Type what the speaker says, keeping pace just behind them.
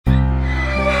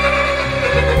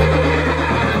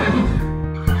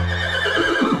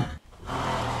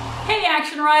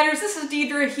Action Riders. This is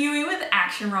Deidre Huey with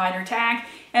Action Rider Tack,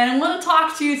 and I want to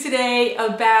talk to you today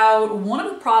about one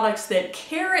of the products that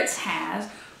KERRITS has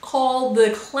called the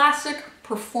Classic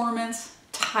Performance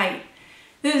Tight.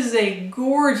 This is a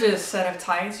gorgeous set of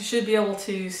tights. You should be able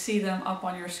to see them up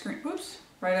on your screen. Oops,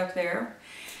 right up there.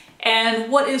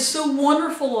 And what is so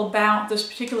wonderful about this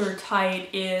particular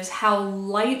tight is how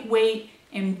lightweight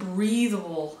and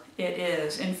breathable it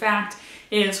is. In fact,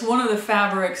 it's one of the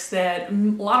fabrics that a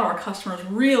lot of our customers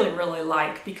really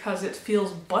like because it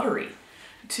feels buttery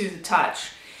to the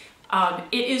touch.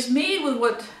 It is made with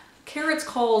what KERRITS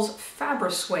calls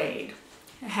Fabri-Suede.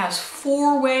 It has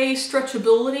four-way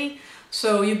stretchability,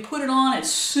 so you put it on,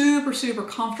 it's super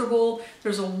comfortable.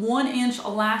 There's a 1-inch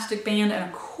elastic band and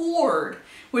a cord,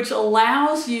 which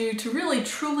allows you to really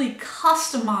truly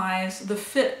customize the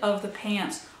fit of the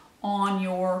pants on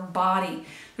your body.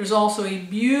 There's also a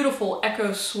beautiful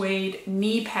Echo Suede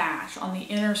knee patch on the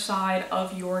inner side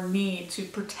of your knee to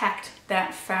protect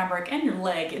that fabric and your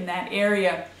leg in that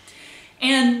area.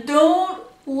 And don't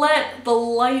let the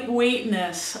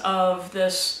lightweightness of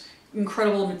this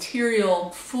incredible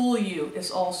material fool you. It's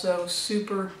also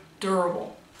super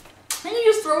durable. And you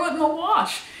just throw it in the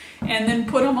wash and then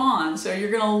put them on. So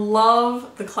you're gonna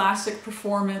love the Classic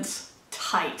Performance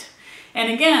Tight. And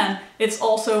again, it's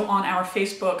also on our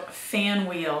Facebook fan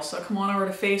wheel. So come on over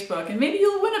to Facebook and maybe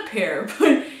you'll win a pair,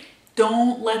 but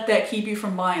don't let that keep you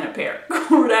from buying a pair.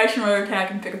 Go over to Action Rider Tack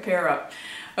and pick a pair up.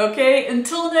 Okay,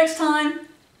 until next time,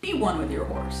 be one with your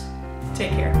horse.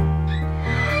 Take care.